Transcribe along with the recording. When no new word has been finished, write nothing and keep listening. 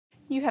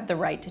You have the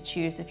right to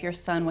choose if your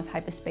son with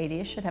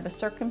hypospadias should have a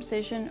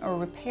circumcision or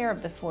repair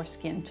of the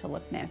foreskin to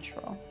look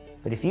natural.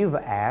 But if you've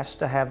asked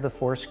to have the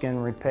foreskin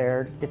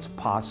repaired, it's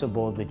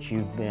possible that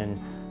you've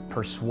been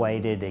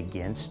persuaded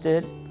against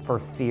it for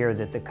fear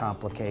that the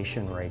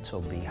complication rates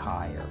will be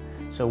higher.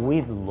 So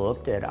we've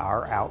looked at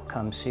our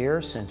outcomes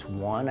here since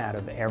 1 out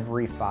of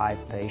every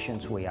 5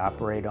 patients we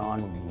operate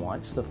on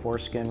wants the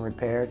foreskin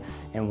repaired,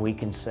 and we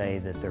can say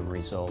that the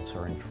results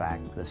are in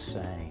fact the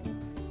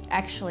same.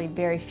 Actually,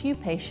 very few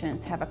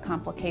patients have a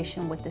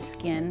complication with the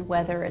skin,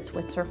 whether it's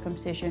with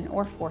circumcision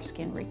or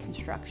foreskin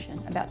reconstruction,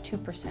 about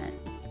 2%.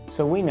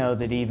 So we know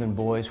that even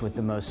boys with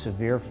the most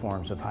severe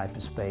forms of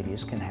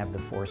hypospadias can have the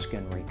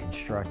foreskin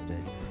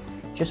reconstructed.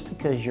 Just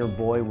because your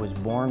boy was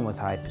born with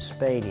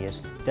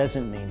hypospadias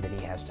doesn't mean that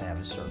he has to have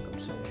a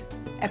circumcision.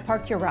 At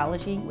Park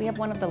Urology, we have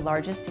one of the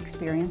largest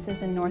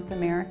experiences in North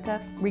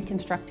America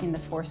reconstructing the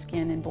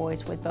foreskin in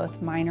boys with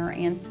both minor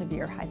and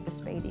severe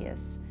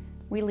hypospadias.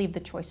 We leave the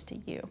choice to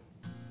you.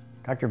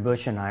 Dr.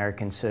 Bush and I are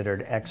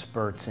considered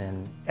experts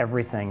in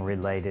everything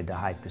related to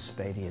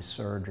hypospadias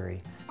surgery.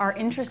 Our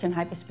interest in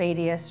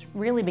hypospadias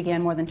really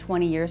began more than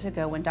 20 years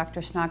ago when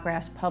Dr.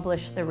 Snodgrass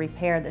published the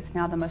repair that's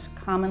now the most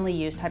commonly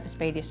used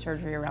hypospadias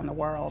surgery around the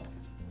world.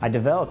 I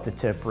developed the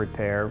tip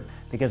repair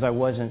because I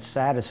wasn't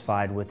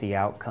satisfied with the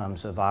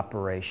outcomes of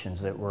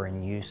operations that were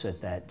in use at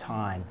that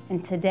time.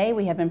 And today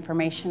we have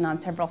information on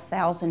several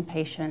thousand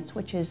patients,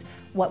 which is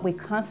what we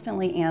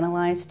constantly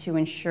analyze to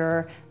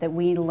ensure that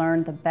we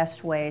learn the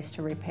best ways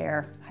to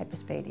repair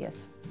hypospadias.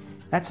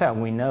 That's how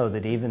we know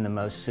that even the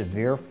most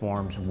severe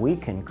forms we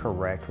can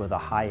correct with a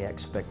high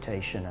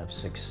expectation of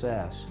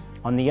success.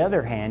 On the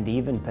other hand,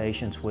 even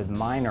patients with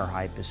minor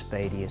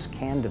hypospadias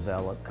can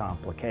develop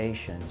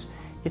complications.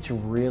 It's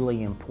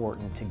really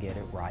important to get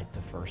it right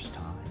the first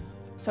time.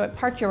 So at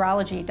Park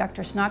Urology,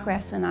 Dr.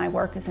 Snodgrass and I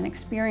work as an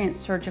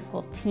experienced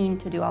surgical team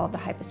to do all of the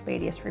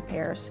hypospadias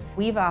repairs.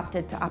 We've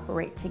opted to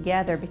operate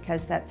together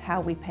because that's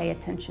how we pay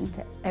attention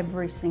to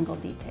every single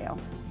detail.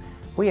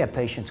 We have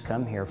patients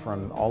come here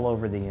from all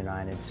over the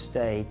United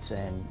States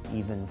and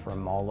even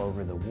from all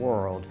over the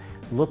world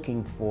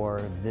looking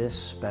for this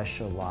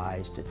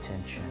specialized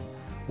attention.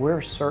 We're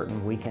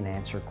certain we can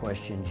answer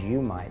questions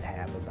you might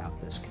have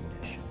about this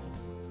condition.